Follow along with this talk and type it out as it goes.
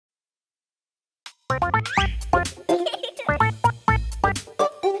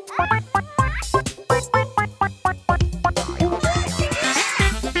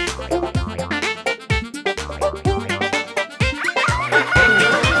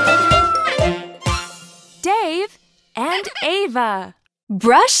Ava.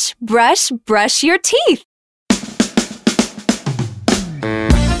 Brush, brush, brush your teeth.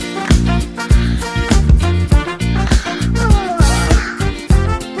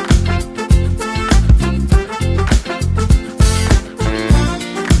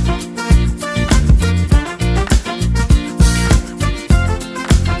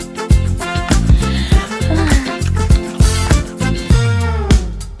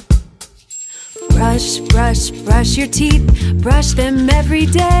 Brush, brush, brush your teeth. Brush them every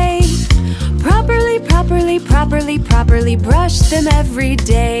day. Properly, properly, properly, properly brush them every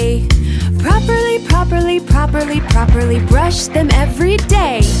day. Properly, properly, properly, properly brush them every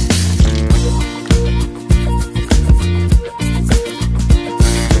day.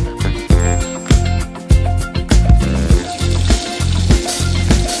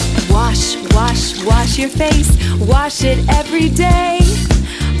 Wash, wash, wash your face. Wash it every day.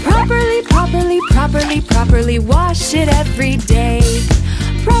 Properly, properly, properly, properly wash it every day.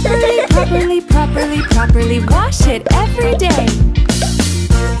 Properly, properly, properly, properly wash it every day.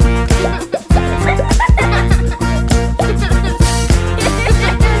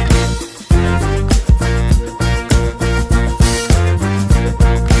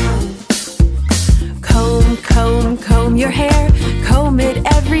 Comb, comb, comb your hair. Comb it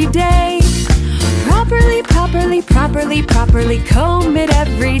every day. Properly, properly, properly, properly comb it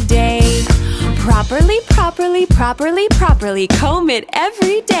every day. Properly, properly, properly, properly comb it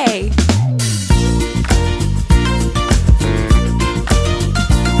every day.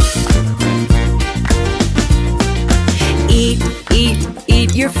 Eat, eat,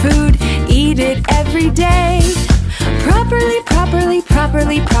 eat your food. Eat it every day. Properly, properly,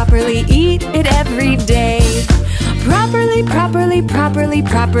 properly, properly eat it every day. Properly, properly, properly,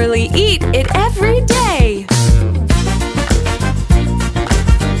 properly eat it every day.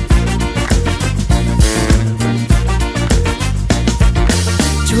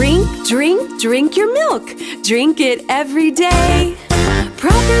 Drink, drink, drink your milk. Drink it every day.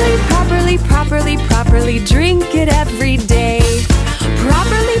 Properly, properly, properly, properly drink it every day.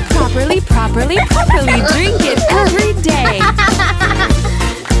 Properly, properly, properly, properly drink it every day.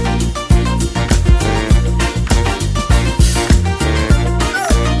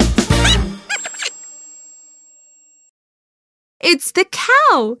 It's the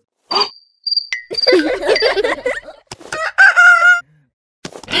cow!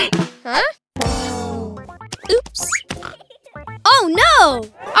 Huh? Oops. Oh no!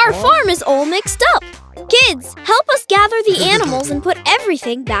 Our farm is all mixed up. Kids, help us gather the animals and put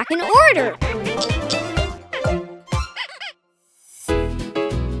everything back in order.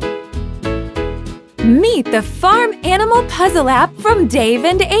 Meet the Farm Animal Puzzle app from Dave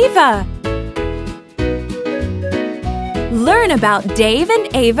and Ava. Learn about Dave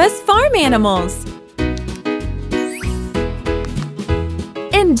and Ava's farm animals.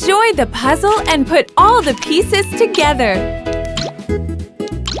 Enjoy the puzzle and put all the pieces together.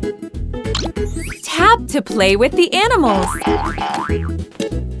 Tap to play with the animals.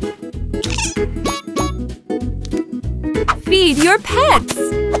 Feed your pets.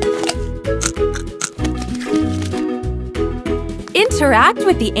 Interact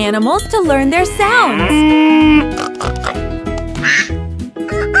with the animals to learn their sounds.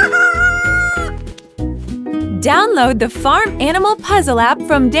 Download the Farm Animal Puzzle app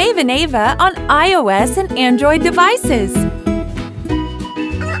from Dave and Ava on iOS and Android devices.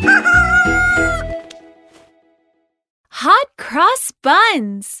 Hot Cross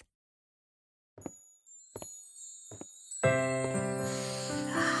Buns.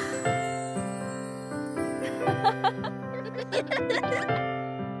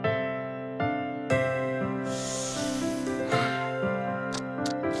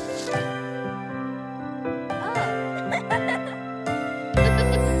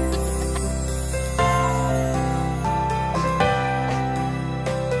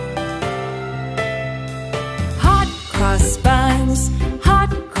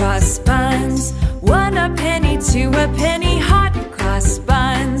 Hot cross buns, 1 a penny, 2 a penny, hot cross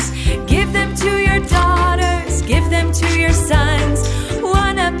buns. Give them to your daughters, give them to your sons.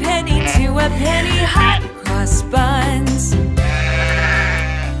 1 a penny, 2 a penny, hot cross buns.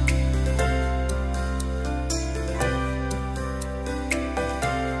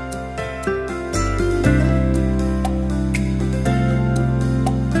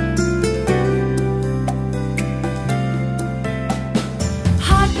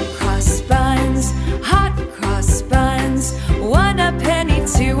 Hot cross buns, 1 a penny,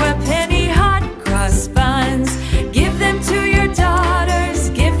 2 a penny, hot cross buns. Give them to your daughters,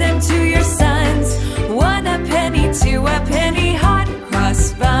 give them to your sons.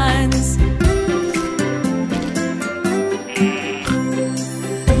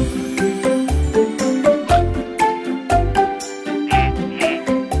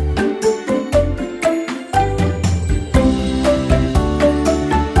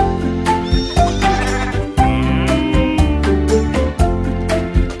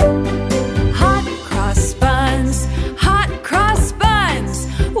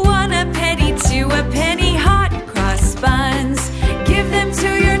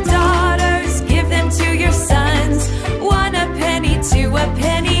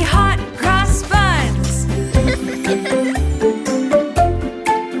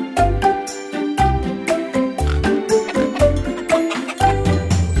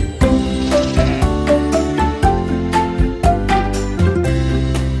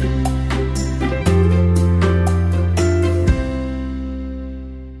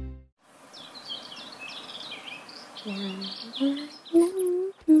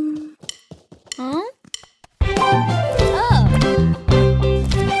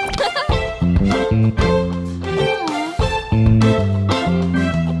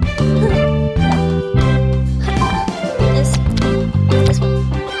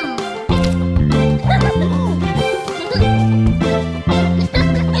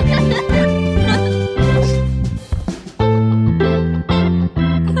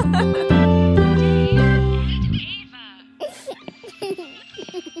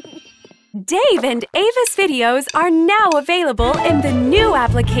 Dave and Ava's videos are now available in the new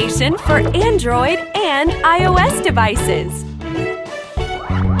application for Android and iOS devices.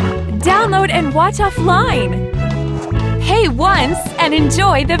 Download and watch offline. Pay once and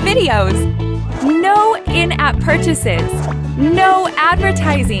enjoy the videos. No in-app purchases. No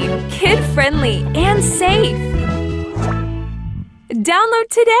advertising. Kid-friendly and safe. Download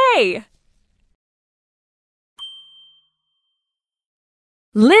today!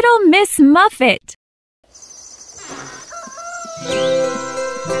 Little Miss Muffet.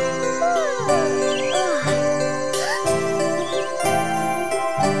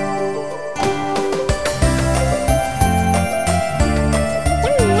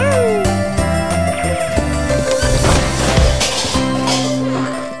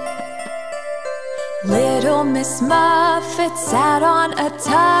 Little Miss Muffet sat on a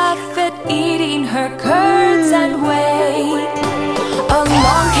tuffet, eating her curds and whey.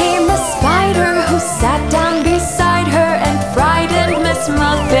 Along came a spider who sat down beside her and frightened Miss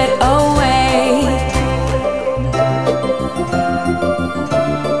Muffet away.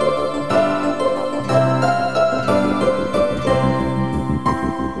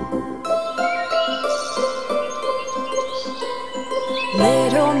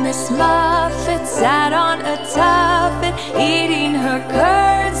 Little Miss Muffet sat on a tuffet, eating her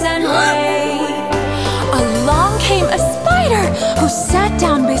curds and whey. Along came a spider who sat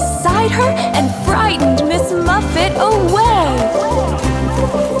down beside her and frightened Miss Muffet away.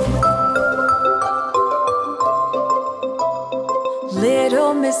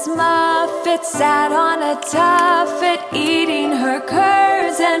 Little Miss Muffet sat on a tuffet, eating her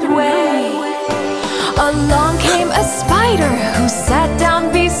curds and whey. Along came a spider who sat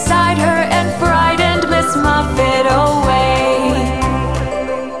down beside her and frightened Miss Muffet away.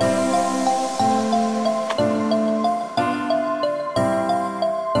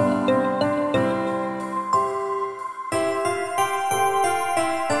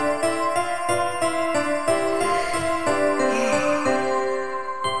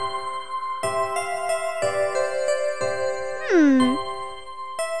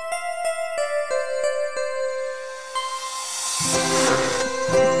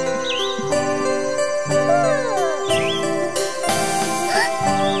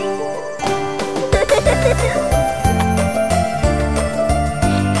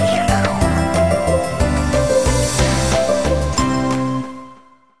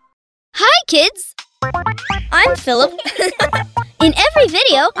 Hi, kids! I'm Philip. In every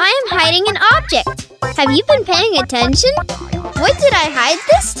video, I am hiding an object. Have you been paying attention? What did I hide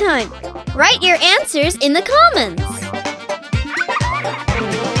this time? Write your answers in the comments.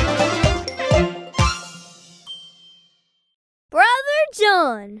 Brother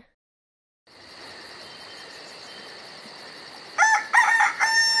John.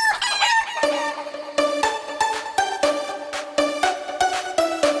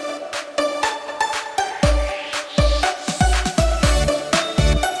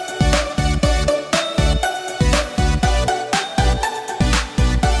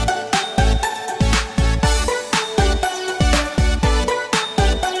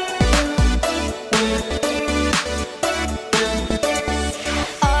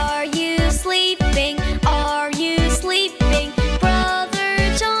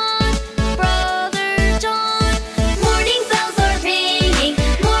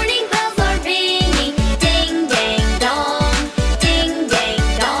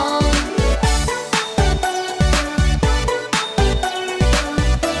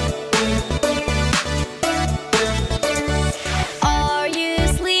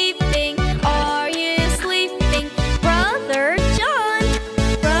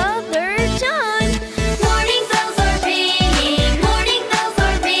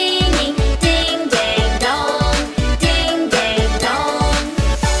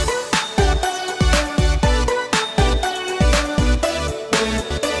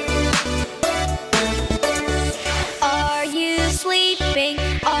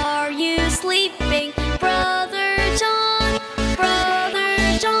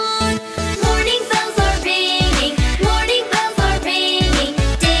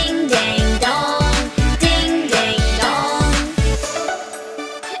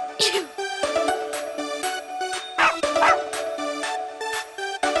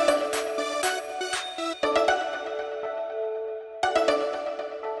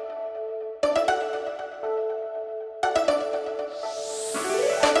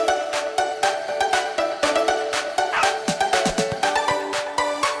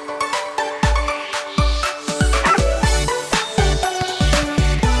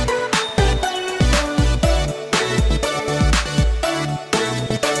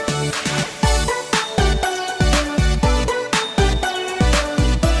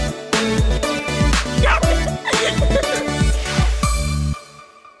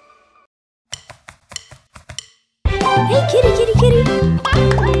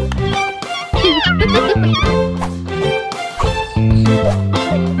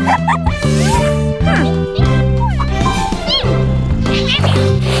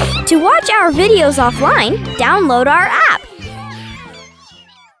 To watch our videos offline, download our app.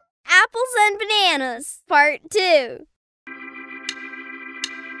 Apples and Bananas, Part 2.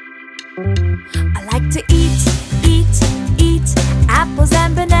 I like to eat apples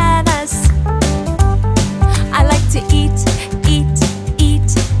and bananas. I like to eat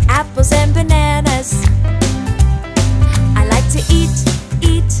apples and bananas. I like to eat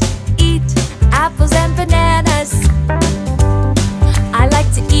apples and bananas. I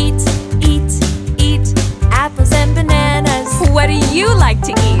like to eat apples and bananas. What do you like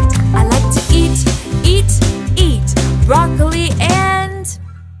to eat? I like to eat broccoli and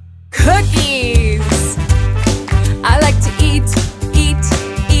cookies. I like to eat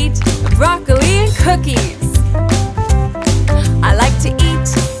broccoli and cookies. I like to eat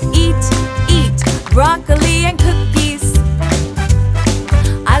broccoli and cookies.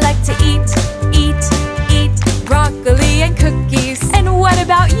 I like to eat broccoli and cookies. And what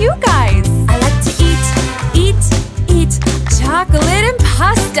about you guys? I like to eat chocolate and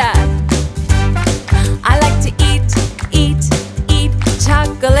pasta. I like to eat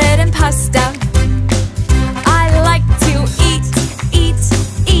chocolate and pasta. I like to eat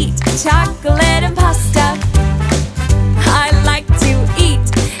chocolate and pasta. I like to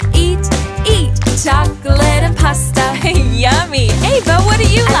eat chocolate and pasta. Yummy! Ava, what do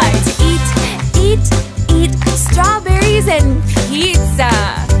you like? I like to eat strawberries and pizza.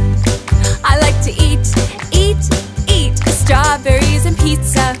 I like to eat strawberries and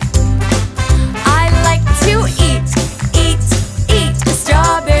pizza. I like to eat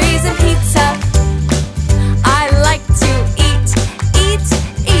strawberries and pizza. I like to eat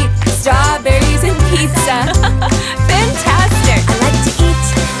strawberries and pizza. Fantastic! I like to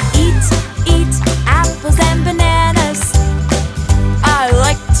eat apples and bananas. I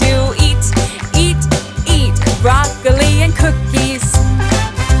like to eat broccoli and cookies.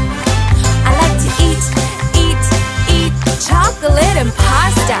 I like to eat chocolate and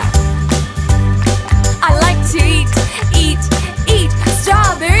pasta. I like to eat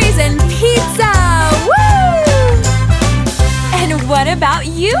strawberries and pizza. Woo! And what about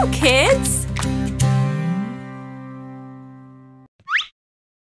you, kids?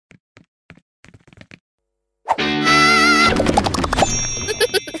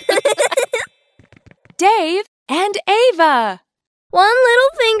 Dave and Ava. One Little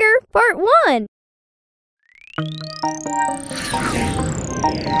Finger, Part 1.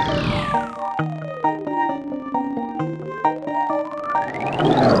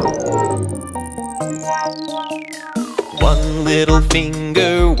 One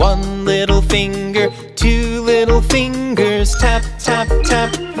little finger, two little fingers, tap, tap,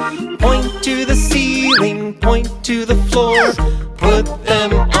 tap. Point to the ceiling, point to the floor, put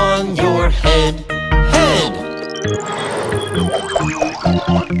them on your head, head.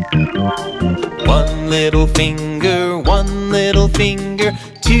 One little finger,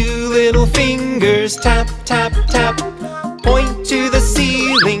 two little fingers, tap, tap, tap. Point to the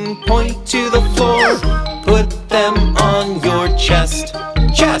ceiling, point to the floor, put them on your chest,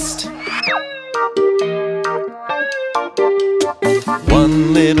 chest.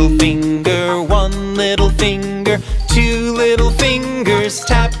 One little finger, two little fingers,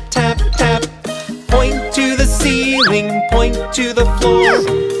 tap, tap, tap. Point to the ceiling, point to the floor,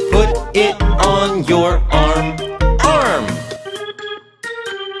 put it on your arm, arm.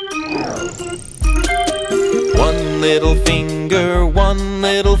 One little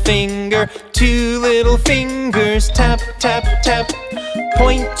finger, two little fingers, tap, tap, tap.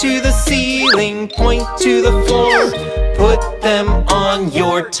 Point to the ceiling, point to the floor, put them on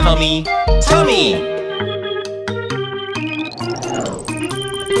your tummy, tummy.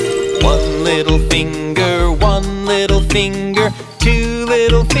 One little finger, two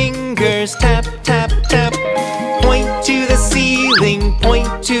little fingers, tap, tap, tap. Point to the ceiling,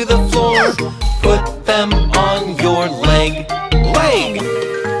 point to the floor, put them on your leg, leg.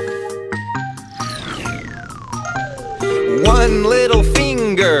 One little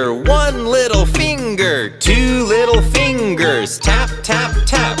finger, two little fingers, tap, tap,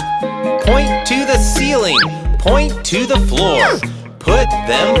 tap. Point to the ceiling, point to the floor, put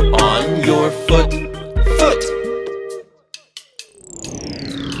them on your foot, foot.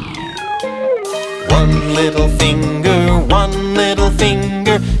 One little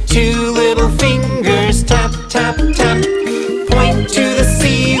finger, two little fingers, tap, tap, tap. Point to the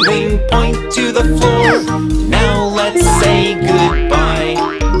ceiling, point to the floor. Now let's say goodbye,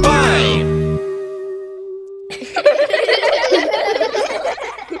 bye.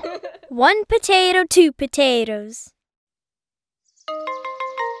 1 potato, 2 potatoes.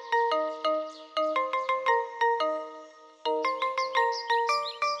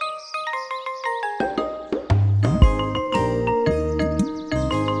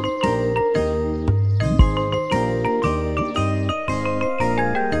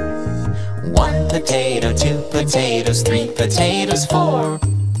 Potato, 2 potatoes, 3 potatoes, 4,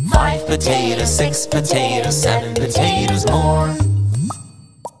 5 potatoes, 6 potatoes, 7 potatoes more.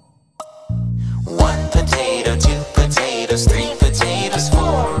 1 potato, 2 potatoes, 3 potatoes,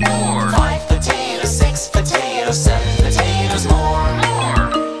 4, 5 potatoes, 6 potatoes, 7 potatoes more.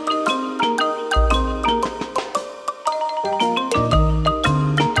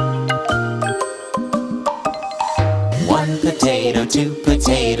 1 potato, 2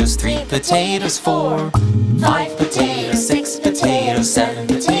 potatoes, 3 potatoes, 4, 5 potatoes, 6 potatoes, 7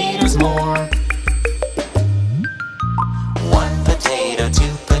 potatoes more. 1 potato,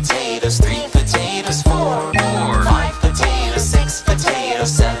 2 potatoes, 3 potatoes, 4, 5 potatoes, 6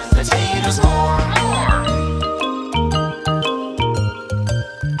 potatoes, 7 potatoes more.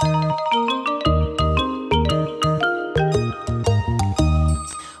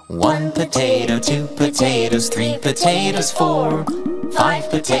 1 potato, 2 potatoes, 3 potatoes, 4, 5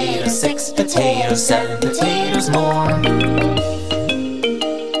 potatoes, 6 potatoes, 7 potatoes more.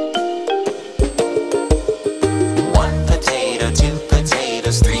 1 potato, 2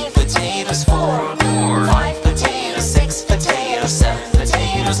 potatoes, 3 potatoes, 4, 5 potatoes, 6 potatoes, 7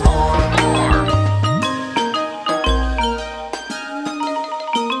 potatoes more.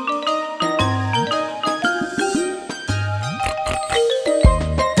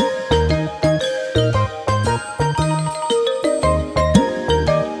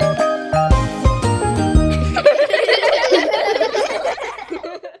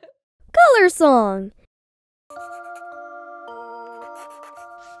 Color song.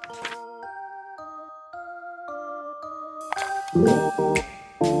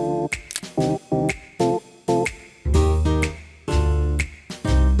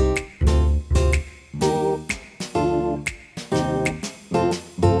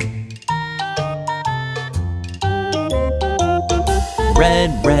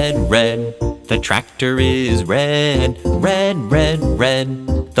 Red, red, red, the tractor is red. Red, red, red,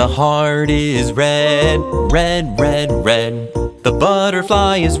 the heart is red. Red, red, red, the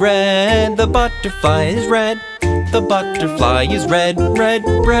butterfly is red. The butterfly is red. The butterfly is red, red,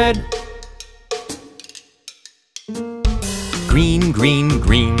 red. Green, green,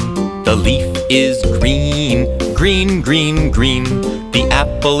 green, the leaf is green. Green, green, green, the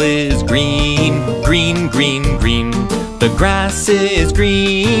apple is green. Green, green, green, the grass is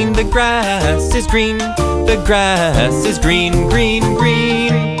green. The grass is green. The grass is green, green,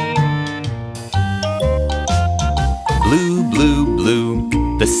 green. Blue, blue,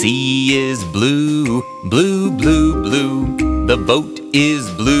 blue, the sea is blue. Blue, blue, blue, the boat is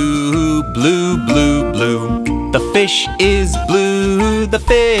blue. Blue, blue, blue, the fish is blue. The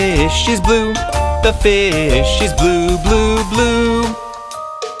fish is blue. The fish is blue, blue, blue.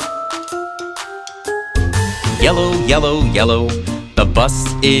 Yellow, yellow, yellow, the bus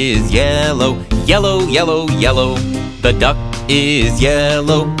is yellow. Yellow, yellow, yellow, the duck is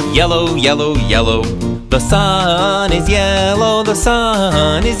yellow. Yellow, yellow, yellow, the sun is yellow. The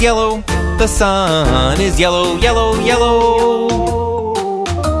sun is yellow. The sun is yellow, yellow, yellow.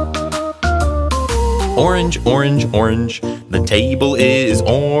 Orange, orange, orange, the table is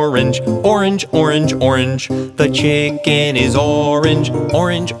orange. Orange, orange, orange, the chicken is orange.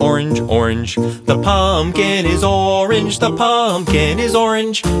 Orange, orange, orange, the pumpkin is orange. The pumpkin is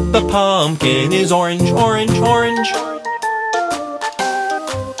orange. The pumpkin is orange, orange, orange.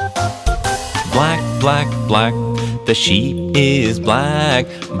 Black, black, black, the sheep is black.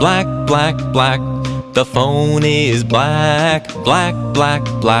 Black, black, black, the phone is black. Black, black,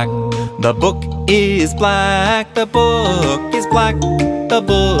 black, the book is black. The book is black. The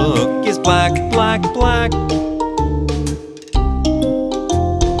book is black, black, black.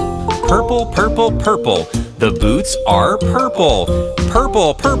 Purple, purple, purple, the boots are purple.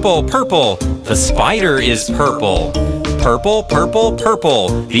 Purple, purple, purple, the spider is purple. Purple, purple,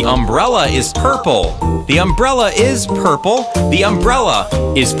 purple, the umbrella is purple. The umbrella is purple. The umbrella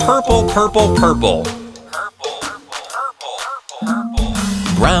is purple, purple, purple.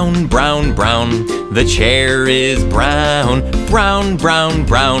 Brown, brown, brown, the chair is brown. Brown, brown,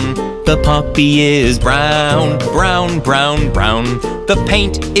 brown, the puppy is brown. Brown, brown, brown, the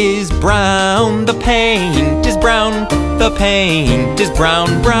paint is brown. The paint is brown. The paint is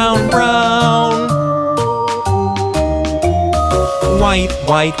brown, brown, brown. White,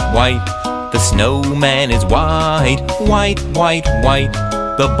 white, white, the snowman is white. White, white, white,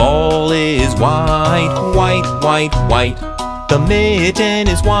 The ball is white, white, white, white. The mitten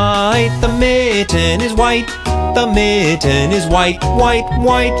is white, the mitten is white. The mitten is white, white,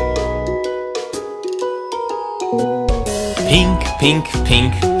 white. Pink, pink,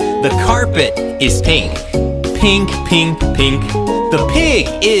 pink. The carpet is pink. Pink, pink, pink. The pig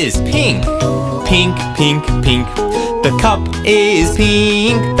is pink. Pink, pink, pink. The cup is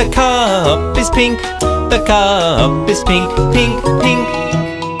pink. The cup is pink. The cup is pink, pink, pink.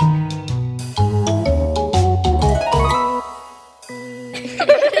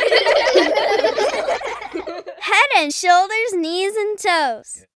 Head and shoulders, knees and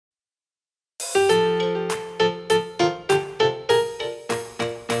toes.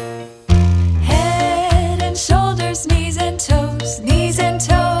 Head and shoulders, knees and toes, knees and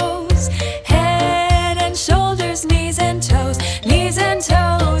toes. Head and shoulders, knees and toes, knees and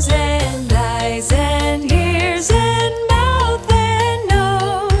toes. And eyes and ears and mouth and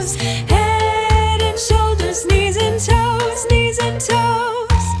nose. Head and shoulders, knees and toes, knees and toes.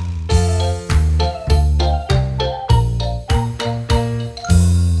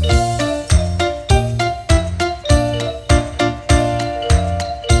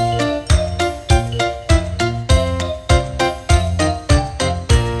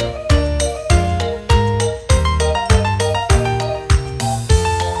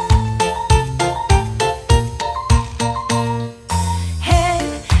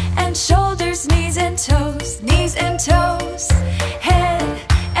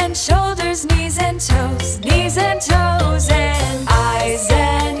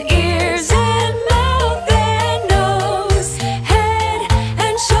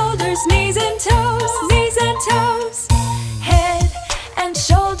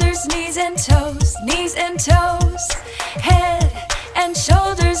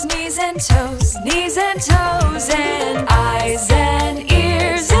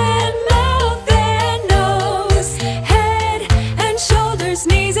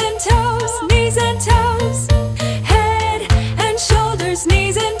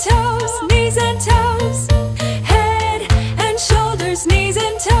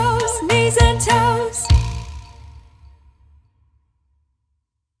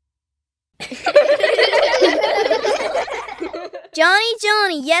 Johny,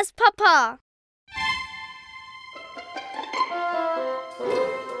 Johny, yes, Papa.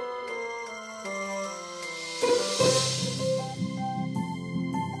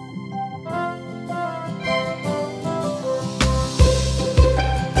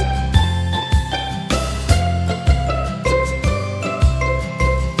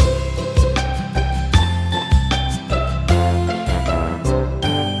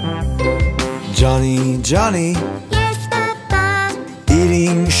 Johny, Johny. Yes, Papa.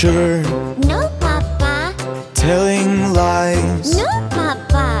 Eating sugar. No, Papa. Telling lies. No,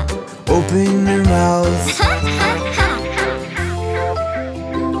 Papa. Open your mouth. Ha, ha, ha.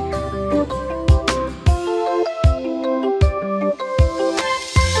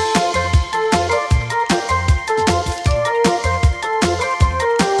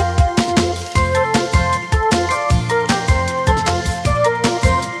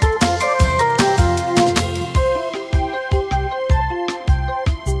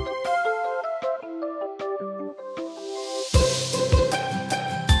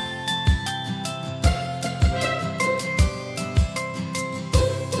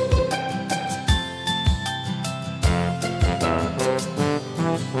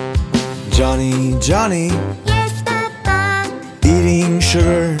 Johny, Johny. Yes, Papa. Eating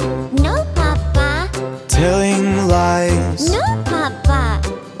sugar. No, Papa. Telling lies. No, Papa.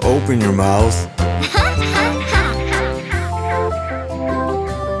 Open your mouth. Ha, ha, ha.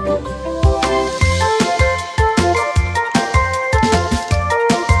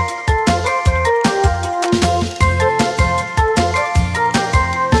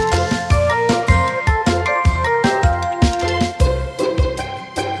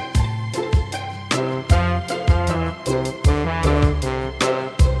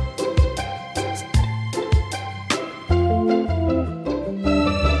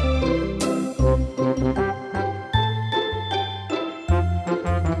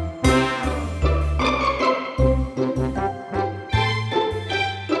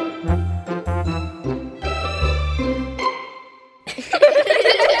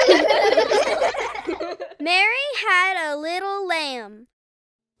 Mary had a little lamb.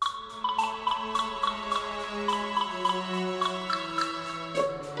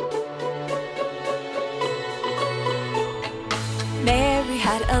 Mary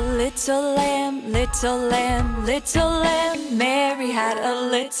had a little lamb, little lamb, little lamb. Mary had a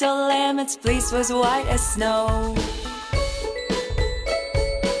little lamb, its fleece was white as snow.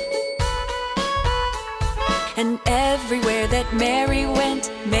 And everywhere that Mary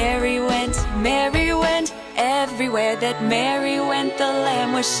went, Mary went, Mary went. Everywhere that Mary went, the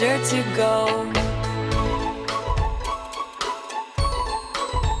lamb was sure to go.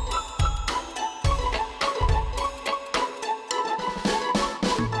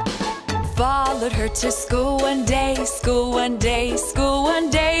 Followed her to school one day, school one day, school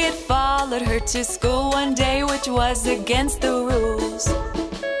one day. It followed her to school one day, which was against the rules.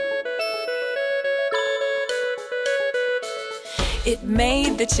 It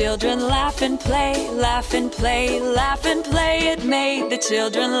made the children laugh and play, laugh and play, laugh and play. It made the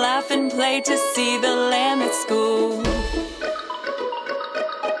children laugh and play to see the lamb at school.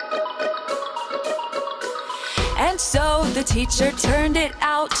 And so the teacher turned it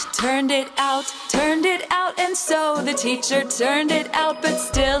out, turned it out, turned it out. And so the teacher turned it out, but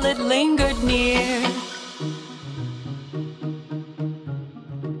still it lingered near.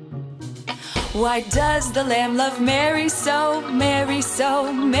 Why does the lamb love Mary so, Mary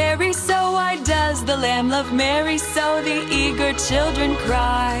so, Mary so? Why does the lamb love Mary so? The eager children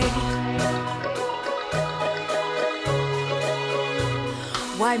cried.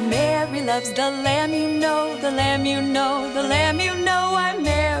 Why Mary loves the lamb, you know, the lamb, you know, the lamb, you know. Why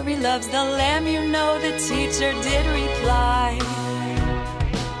Mary loves the lamb, you know, the teacher did reply.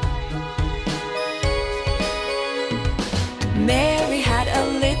 Mary had a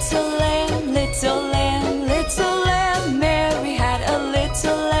little lamb, little lamb, little lamb. Mary had a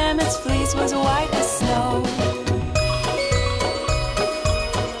little lamb, its fleece was white as snow.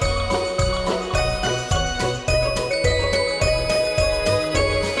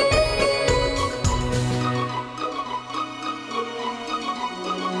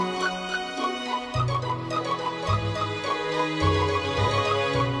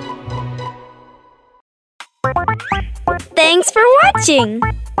 Thanks for watching!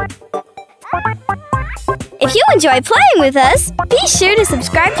 If you enjoy playing with us, be sure to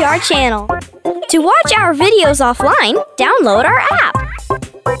subscribe to our channel. To watch our videos offline, download our app.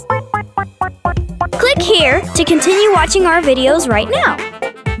 Click here to continue watching our videos right now.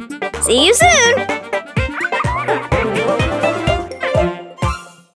 See you soon!